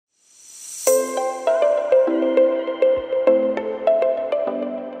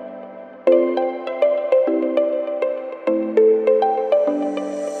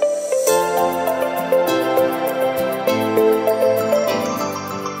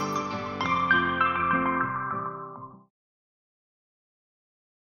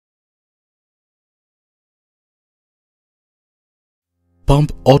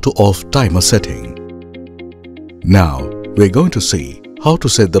Pump auto off timer setting. Now we're going to see how to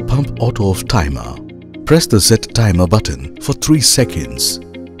set the pump auto off timer. Press the set timer button for 3 seconds.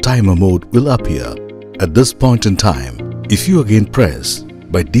 Timer mode will appear. At this point in time, if you again press,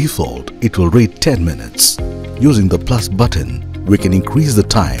 by default it will read 10 minutes. Using the plus button, we can increase the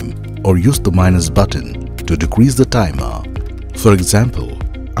time or use the minus button to decrease the timer. For example,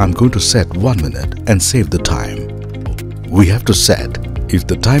 I'm going to set 1 minute and save the time. We have to set if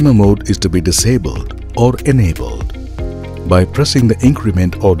the timer mode is to be disabled or enabled. By pressing the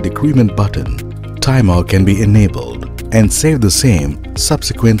increment or decrement button, timer can be enabled and save the same.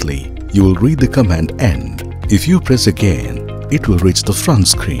 Subsequently, you will read the command end. If you press again, it will reach the front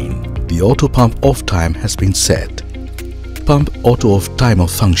screen. The auto pump off time has been set. Pump auto off timer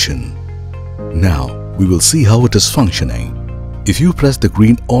function. Now we will see how it is functioning. If you press the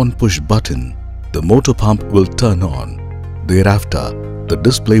green on push button, the motor pump will turn on. Thereafter, the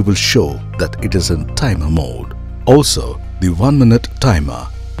display will show that it is in timer mode. Also, the 1 minute timer,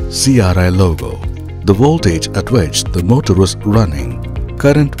 C.R.I. logo, the voltage at which the motor is running,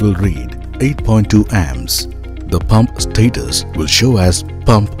 current will read 8.2 amps. The pump status will show as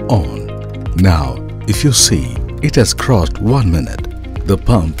pump on. Now, if you see, it has crossed 1 minute. The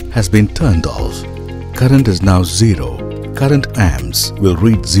pump has been turned off. Current is now 0. Current amps will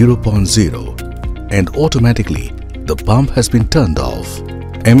read 0.0 and automatically the pump has been turned off.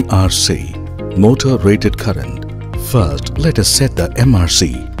 MRC, motor rated current. First, let us set the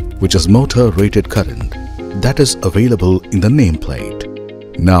MRC, which is motor rated current, that is available in the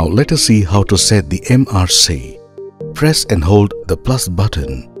nameplate. Now let us see how to set the MRC. Press and hold the plus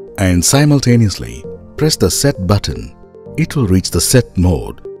button and simultaneously press the set button. It will reach the set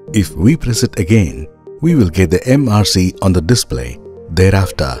mode. If we press it again, we will get the MRC on the display.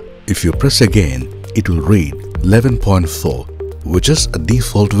 Thereafter, if you press again, it will read 11.4, which is a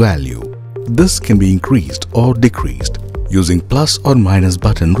default value. This can be increased or decreased using plus or minus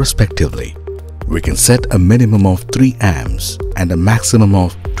button respectively. We can set a minimum of 3 amps and a maximum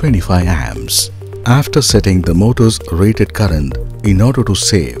of 25 amps. After setting the motor's rated current, in order to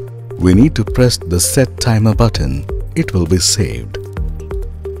save, we need to press the set timer button. It will be saved.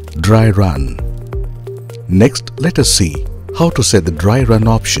 Dry run. Next, let us see how to set the dry run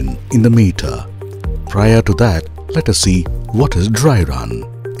option in the meter. Prior to that, let us see what is dry run.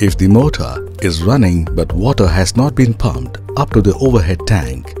 If the motor is running but water has not been pumped up to the overhead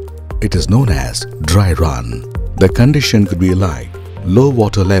tank, it is known as dry run. The condition could be like low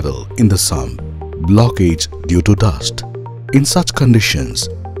water level in the sump, blockage due to dust. In such conditions,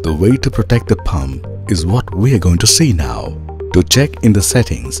 the way to protect the pump is what we are going to see now. To check in the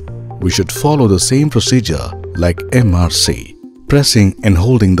settings, we should follow the same procedure like MRC, pressing and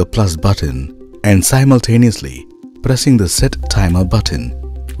holding the plus button and simultaneously pressing the set timer button.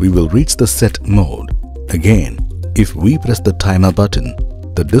 We will reach the set mode. Again, if we press the timer button,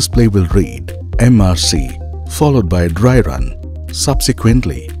 the display will read MRC followed by dry run.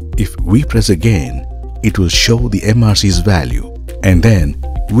 Subsequently, if we press again, it will show the MRC's value and then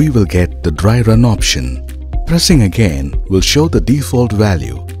we will get the dry run option. Pressing again will show the default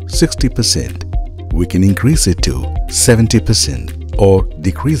value 60%. We can increase it to 70% or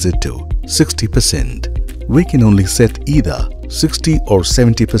decrease it to 60%. We can only set either 60 or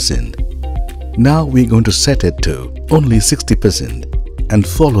 70%. Now we're going to set it to only 60% and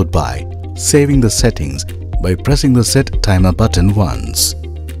followed by saving the settings by pressing the set timer button once.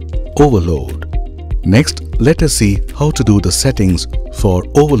 Overload. Next, let us see how to do the settings for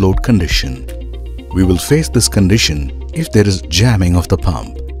overload condition. We will face this condition if there is jamming of the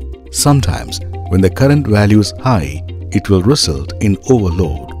pump. Sometimes when the current value is high, it will result in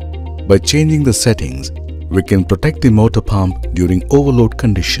overload. By changing the settings, we can protect the motor pump during overload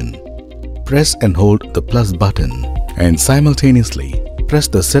condition. Press and hold the plus button and simultaneously press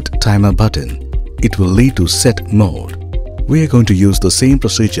the set timer button. It will lead to set mode. We are going to use the same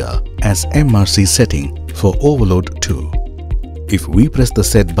procedure as MRC setting for overload too. If we press the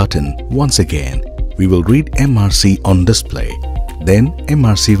set button once again, we will read MRC on display, then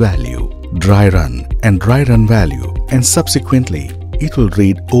MRC value, dry run and dry run value, and subsequently it will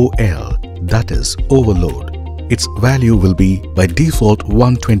read OL, that is overload. Its value will be by default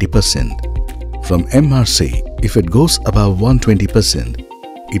 120%. From MRC, if it goes above 120%,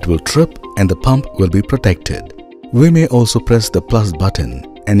 it will trip and the pump will be protected. We may also press the plus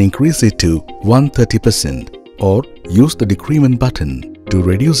button and increase it to 130% or use the decrement button to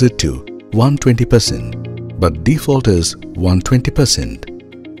reduce it to 120%, but default is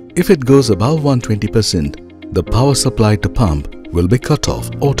 120%. If it goes above 120%, the power supply to pump will be cut off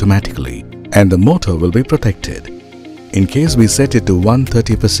automatically and the motor will be protected. In case we set it to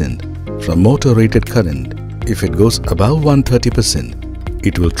 130% from motor rated current, if it goes above 130%,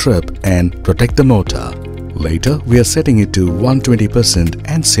 it will trip and protect the motor. Later, we are setting it to 120%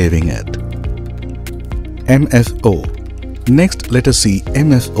 and saving it. MFO. Next, let us see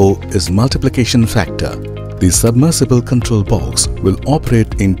MFO is multiplication factor. The submersible control box will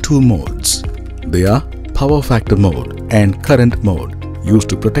operate in two modes. They are power factor mode and current mode, used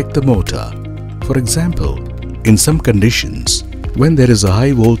to protect the motor. For example, in some conditions, when there is a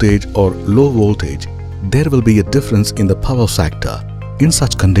high voltage or low voltage, there will be a difference in the power factor. In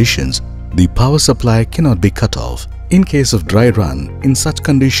such conditions, the power supply cannot be cut off. In case of dry run, in such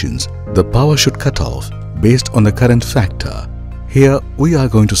conditions, the power should cut off based on the current factor. Here we are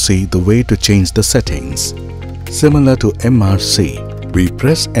going to see the way to change the settings. Similar to MRC, we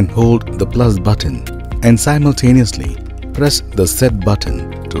press and hold the plus button and simultaneously press the set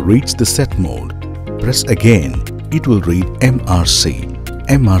button to reach the set mode. Press again, it will read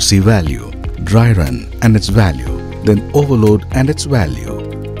MRC value, dry run and its value, then overload and its value.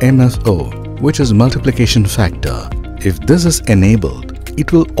 MFO, which is multiplication factor. If this is enabled,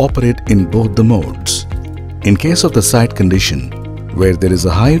 it will operate in both the modes. In case of the site condition, where there is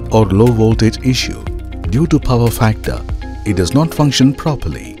a high or low voltage issue, due to power factor, it does not function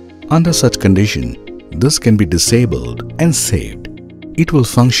properly. Under such condition, this can be disabled and saved. It will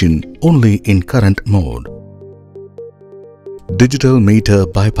function only in current mode. Digital meter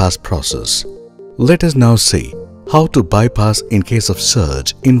bypass process. Let us now see how to bypass in case of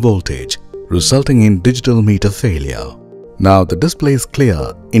surge in voltage, resulting in digital meter failure. Now the display is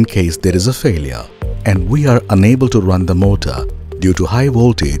clear in case there is a failure and we are unable to run the motor due to high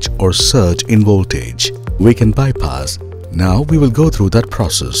voltage or surge in voltage. We can bypass. Now we will go through that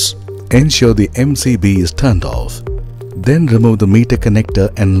process. Ensure the MCB is turned off. Then remove the meter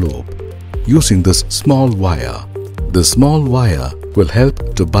connector and loop using this small wire. The small wire will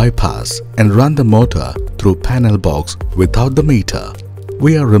help to bypass and run the motor through panel box without the meter.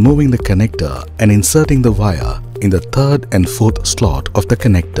 We are removing the connector and inserting the wire in the third and fourth slot of the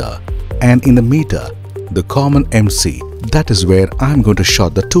connector, and in the meter, the common MC, that is where I am going to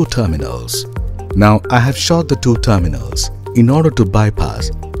short the two terminals. Now I have short the two terminals in order to bypass.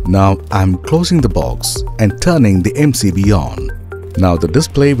 Now I am closing the box and turning the MCB on. Now the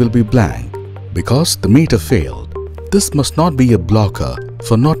display will be blank because the meter failed. This must not be a blocker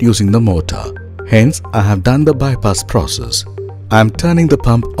for not using the motor. Hence, I have done the bypass process. I am turning the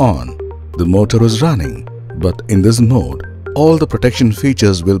pump on. The motor is running, but in this mode, all the protection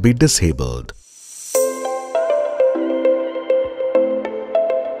features will be disabled.